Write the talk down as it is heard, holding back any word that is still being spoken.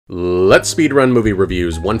Let's speedrun movie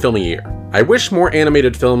reviews, one film a year. I wish more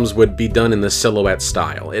animated films would be done in the silhouette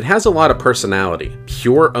style. It has a lot of personality,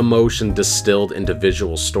 pure emotion distilled into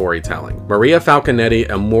visual storytelling. Maria Falconetti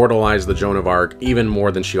immortalized the Joan of Arc even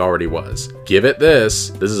more than she already was. Give it this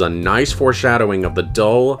is a nice foreshadowing of the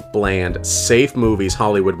dull, bland, safe movies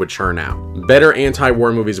Hollywood would churn out. Better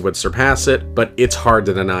anti-war movies would surpass it, but it's hard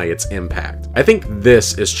to deny its impact. I think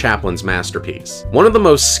this is Chaplin's masterpiece. One of the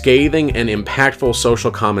most scathing and impactful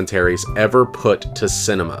social commentaries ever put to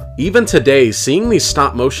cinema. Even today, seeing these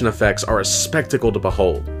stop-motion effects are a spectacle to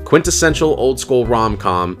behold. Quintessential old-school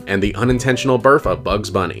rom-com and the unintentional birth of Bugs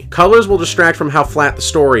Bunny. Colors will distract from how flat the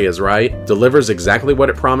story is, right? Delivers exactly what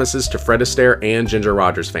it promises to Fred Astaire and Ginger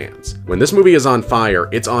Rogers fans. When this movie is on fire,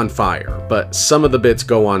 it's on fire, but some of the bits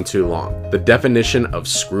go on too long. The definition of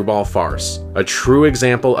screwball farce. A true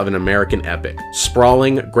example of an American epic.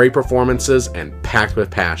 Sprawling, great performances, and packed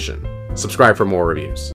with passion. Subscribe for more reviews.